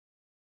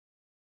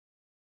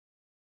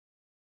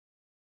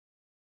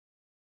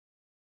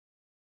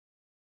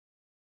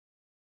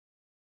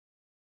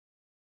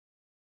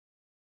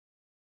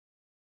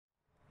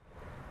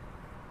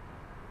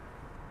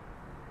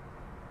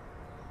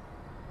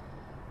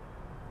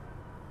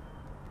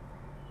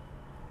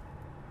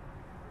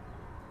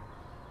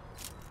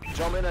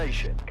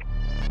Domination.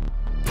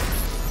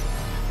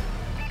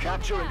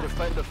 Capture and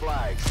defend the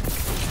flags.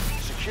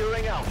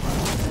 Securing Alpha.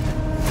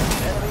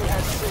 Enemy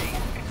has C.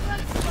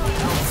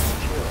 Alpha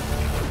secure.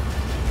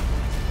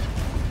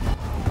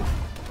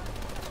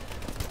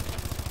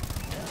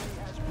 Enemy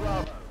has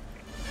Bravo.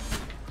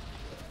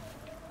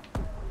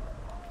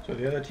 So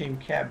the other team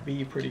capped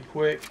B pretty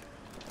quick.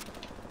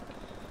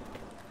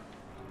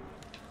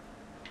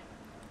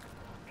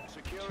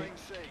 Securing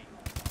C.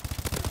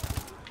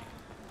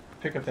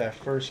 Pick up that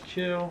first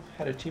kill.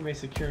 Had a teammate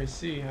securing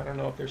C. I don't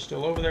know if they're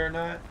still over there or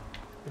not.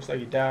 Looks like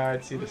he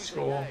died. See the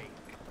skull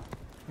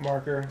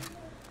marker.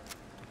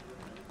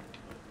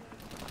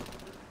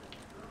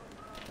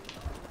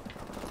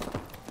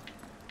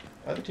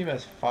 Other team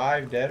has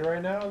 5 dead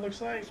right now, it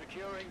looks like.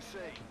 Securing C.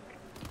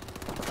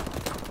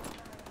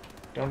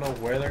 Don't know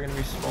where they're going to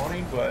be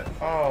spawning, but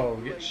oh,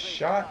 get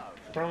shot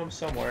from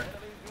somewhere.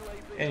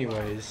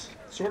 Anyways,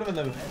 sort of in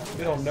the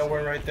middle of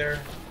nowhere right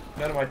there.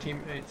 None of my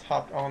teammates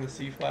hopped on the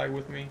C flag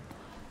with me.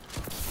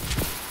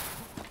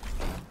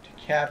 To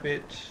cap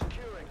it,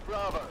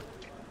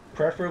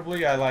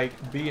 preferably I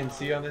like B and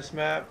C on this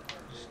map.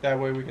 Just that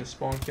way we can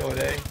spawn kill at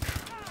A.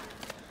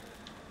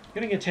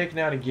 Gonna get taken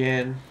out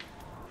again.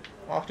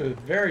 Off to a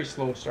very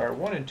slow start.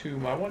 1 and 2.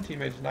 My one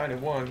teammate's 9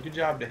 and 1. Good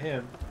job to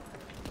him.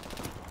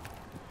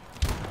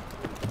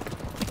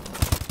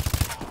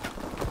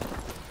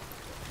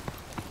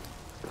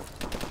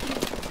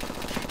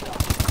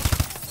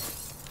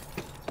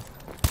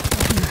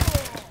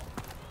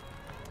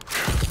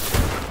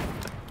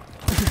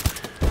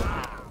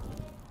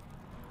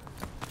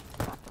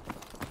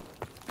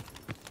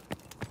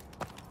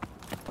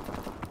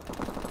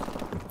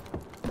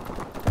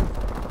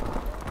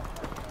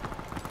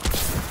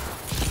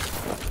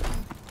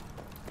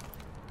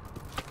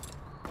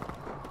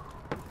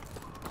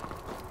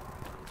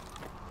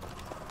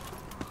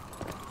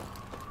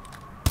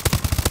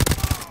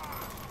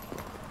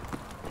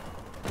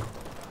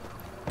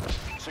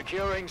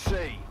 Securing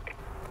C.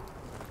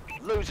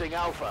 Losing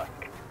Alpha.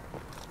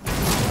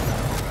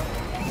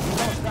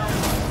 Lost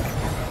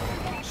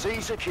Alpha.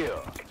 C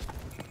secure.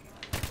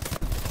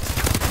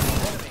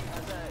 Enemy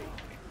has A.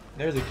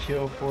 There's a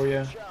kill for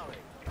you.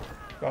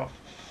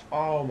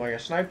 Oh my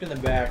god, sniped in the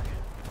back.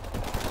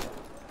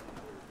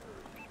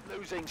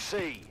 Losing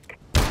C.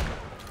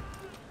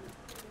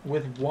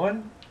 With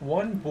one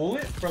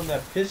bullet from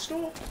the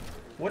pistol?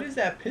 What is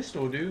that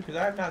pistol, dude? Because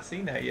I have not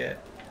seen that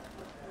yet.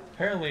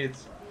 Apparently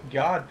it's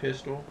God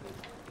pistol.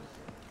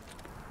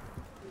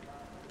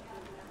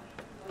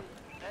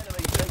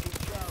 Enemy taking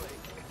Charlie.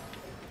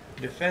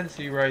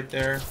 Defense-y right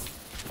there.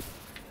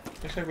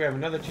 Looks like we have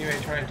another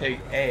teammate trying to take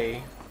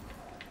A.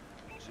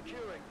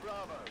 Securing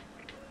Bravo.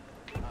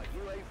 Our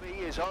UAV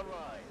is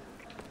online.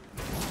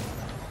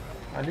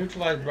 I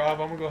neutralized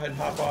Bravo. I'm gonna go ahead and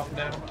hop off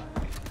now.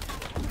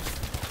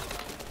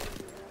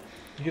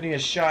 Getting a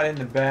shot in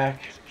the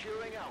back.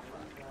 Securing Alpha.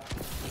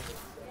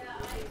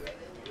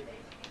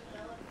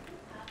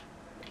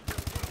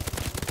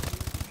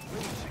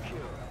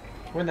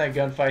 Win that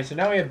gunfight. So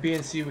now we have B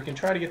and C. We can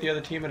try to get the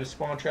other team in a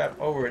spawn trap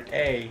over at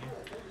A.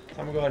 So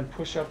I'm gonna go ahead and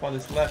push up on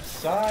this left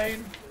side.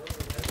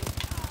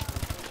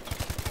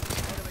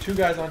 2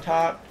 guys on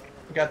top.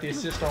 Got the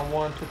assist on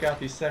one. Took out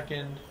the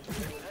second.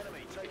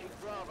 Enemy taking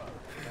Bravo.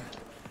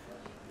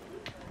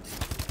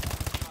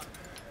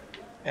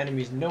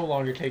 Enemy's no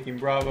longer taking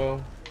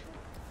Bravo.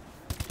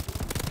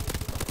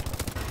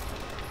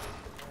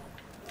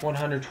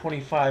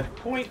 125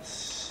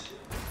 points.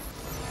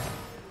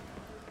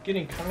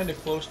 Getting kind of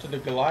close to the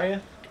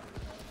Goliath.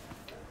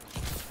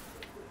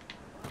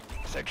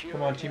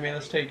 Come on, teammate,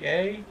 let's take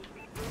A.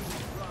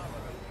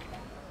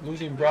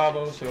 Losing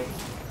Bravo, so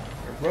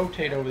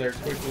rotate over there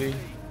quickly.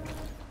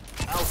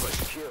 Alpha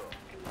secure.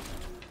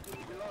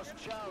 We lost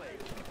Charlie.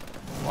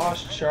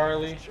 Lost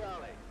Charlie.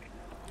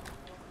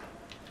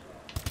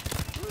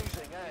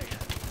 Losing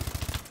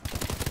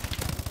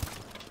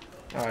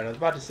A. Alright, I was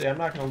about to say, I'm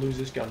not going to lose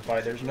this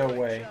gunfight. There's no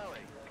way.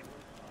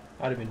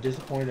 I'd have been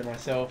disappointed in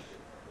myself.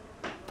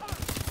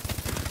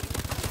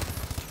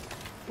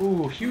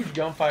 Ooh, huge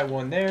gunfight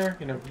one there.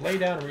 Gonna lay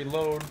down and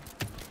reload.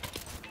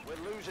 We're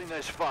losing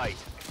this fight.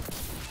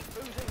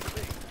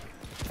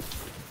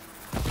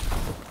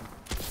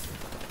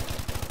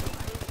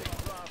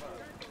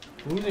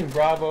 Losing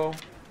Bravo.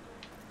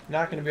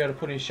 Not gonna be able to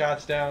put any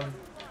shots down.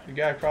 The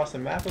guy across the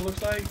map, it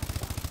looks like.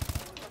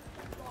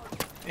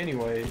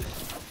 Anyways.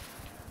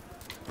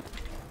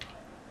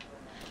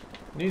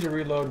 Need to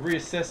reload,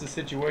 reassess the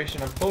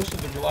situation. I'm close to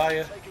the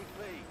Goliath.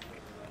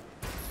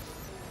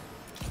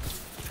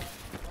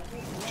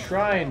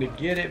 Trying to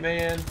get it,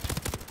 man.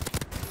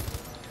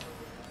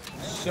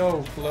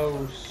 So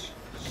close.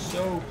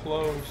 So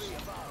close.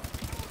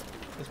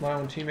 That's my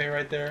own teammate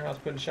right there I was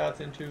putting shots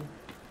into.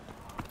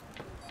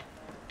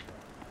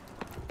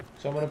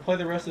 So I'm going to play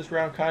the rest of this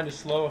round kind of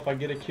slow. If I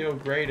get a kill,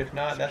 great. If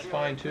not, that's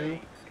fine too.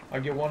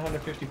 I'll get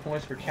 150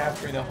 points for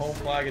capturing the home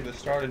flag at the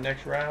start of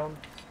next round.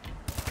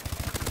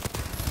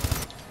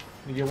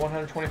 You get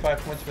 125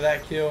 points for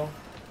that kill.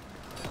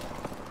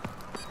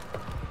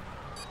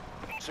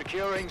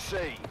 Securing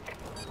C.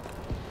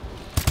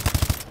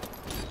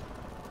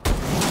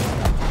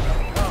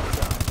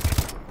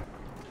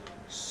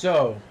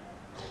 So,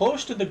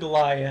 close to the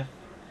Goliath.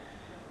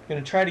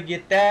 Gonna try to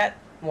get that.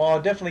 Well,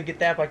 I'll definitely get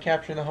that by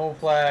capturing the home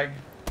flag.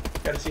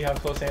 Gotta see how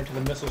close I am to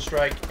the missile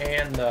strike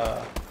and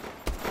the,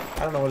 I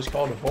don't know what it's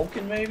called, the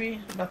Vulcan maybe?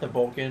 Not the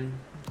Vulcan.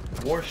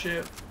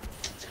 Warship.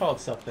 It's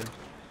called something.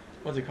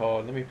 What's it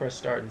called? Let me press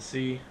start and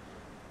see.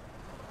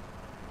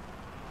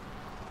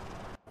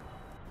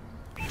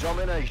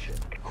 Domination.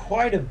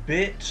 Quite a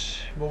bit,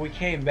 but we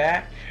came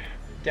back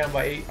down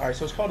by 8. Alright,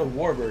 so it's called a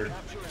Warbird.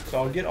 So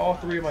I'll get all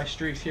 3 of my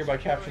streaks here by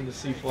capturing the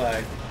C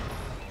flag.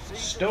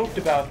 Stoked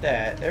about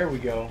that. There we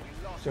go.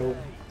 So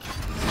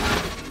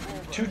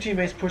 2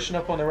 teammates pushing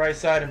up on the right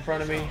side in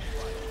front of me.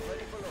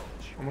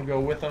 I'm gonna go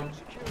with them.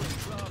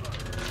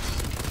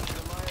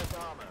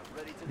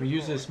 Let me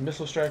use this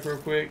missile strike real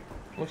quick.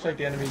 Looks like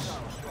the enemy's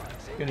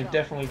gonna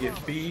definitely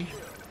get B.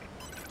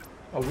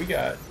 Oh, we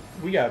got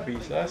B,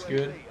 so that's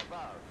good.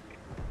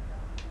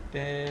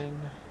 Then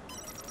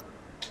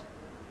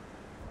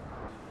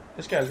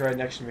this guy's right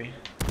next to me.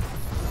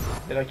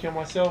 Did I kill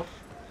myself?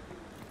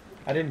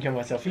 I didn't kill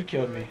myself. He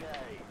killed me.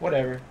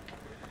 Whatever.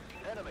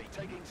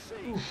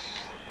 Oof.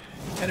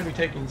 Enemy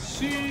taking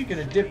C.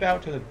 Gonna dip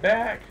out to the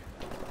back.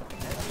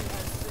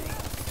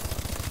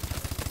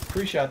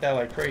 Pre-shot that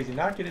like crazy.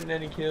 Not getting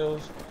any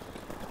kills.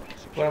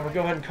 But I'm gonna go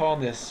ahead and call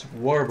on this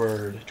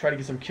Warbird. Try to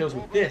get some kills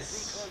with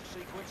this.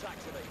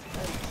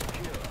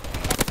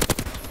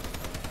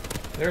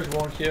 There's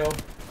 1 kill.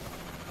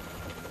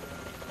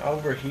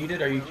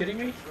 Overheated? Are you kidding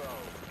me?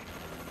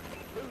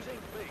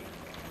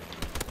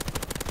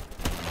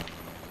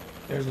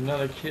 There's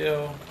another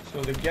kill.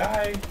 So the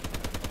guy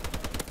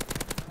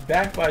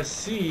back by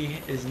C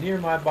is near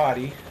my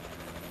body.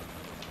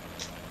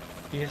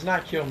 He has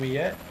not killed me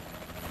yet.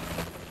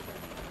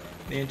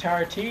 The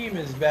entire team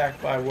is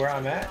back by where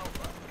I'm at,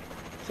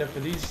 except for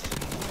these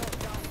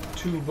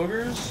 2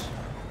 boogers.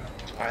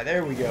 Alright,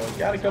 there we go.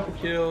 Got a couple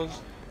kills.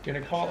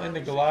 Gonna call in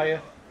the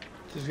Goliath.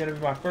 This is gonna be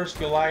my first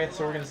Goliath,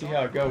 so we're gonna see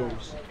how it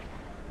goes.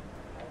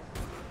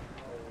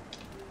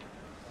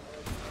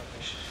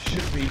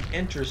 Should be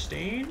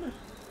interesting.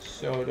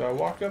 So do I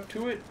walk up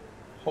to it?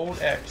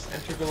 Hold X,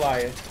 enter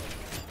Goliath.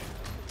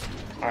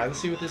 Alright, let's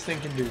see what this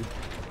thing can do.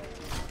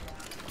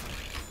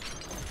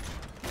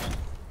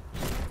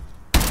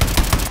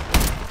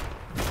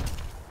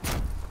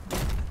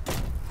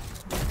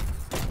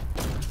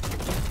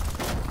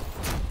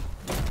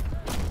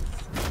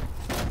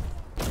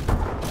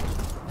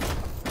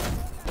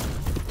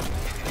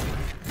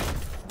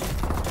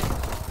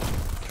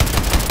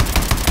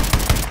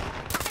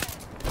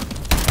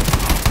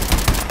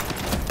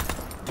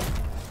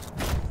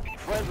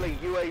 Friendly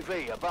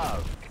UAV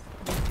above.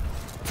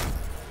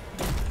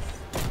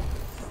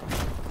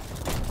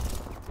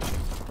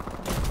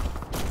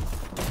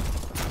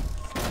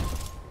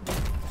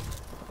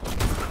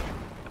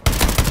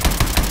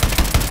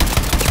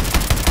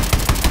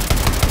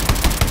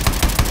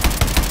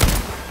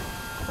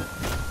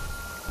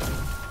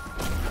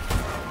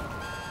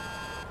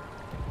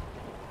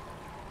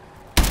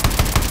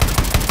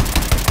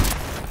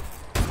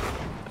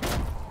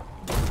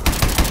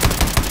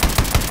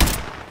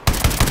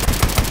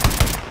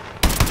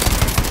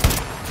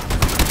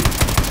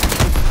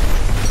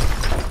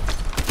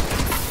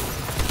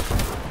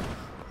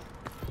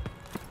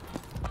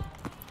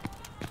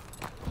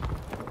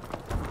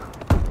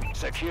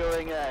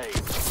 Securing A.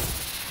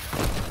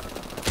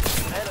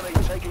 Enemy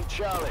taking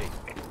Charlie.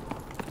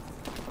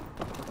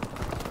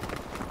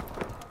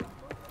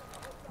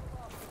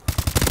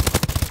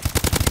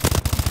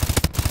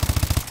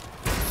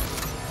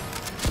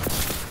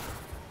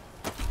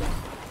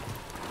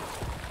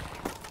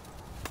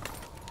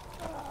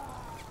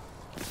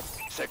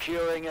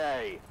 Securing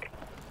A.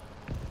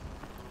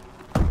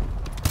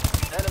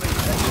 Enemy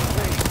taking B.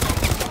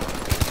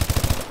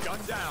 Gun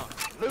down.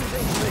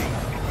 Losing C.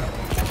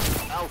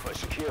 Alpha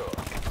secure.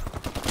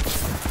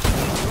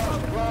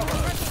 Lost Bravo.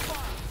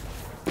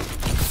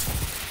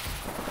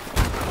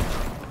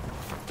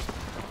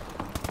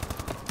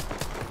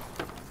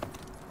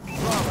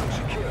 Bravo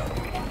secure.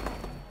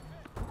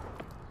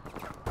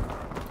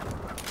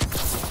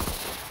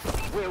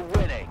 We're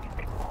winning.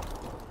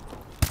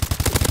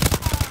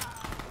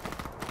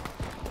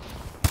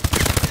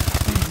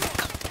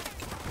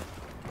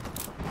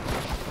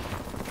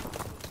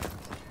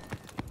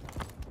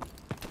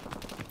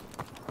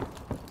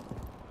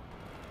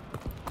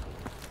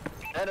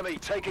 Enemy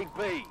taking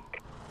B.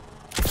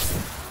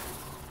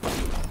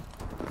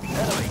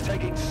 Enemy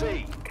taking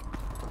C.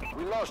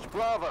 We lost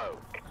Bravo.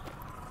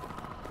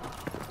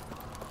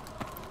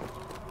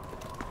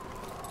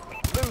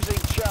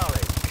 Losing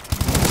Charlie.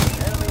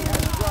 Enemy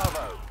has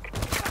Bravo.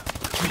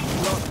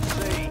 Lost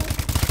C.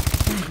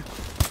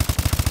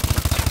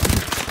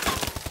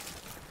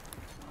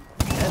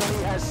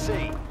 Enemy has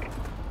C.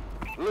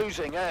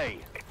 Losing A.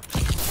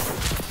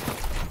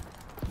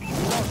 We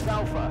lost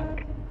Alpha.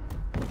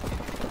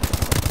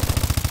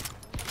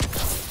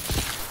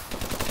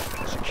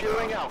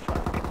 Securing Alpha.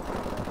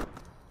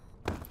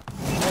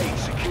 A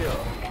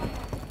secure.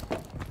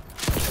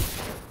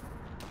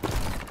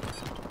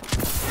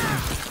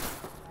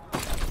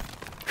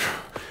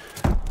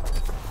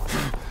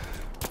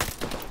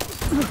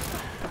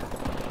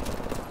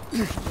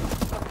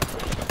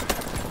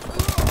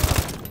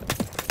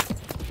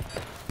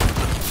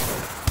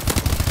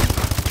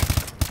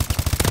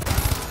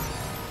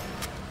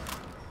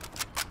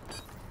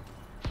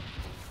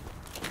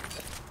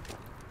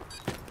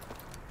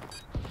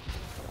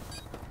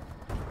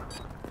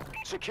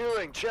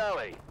 Securing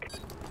Charlie.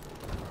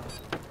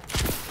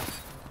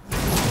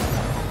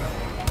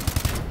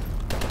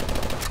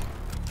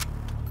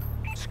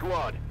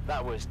 Squad,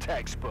 that was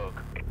textbook.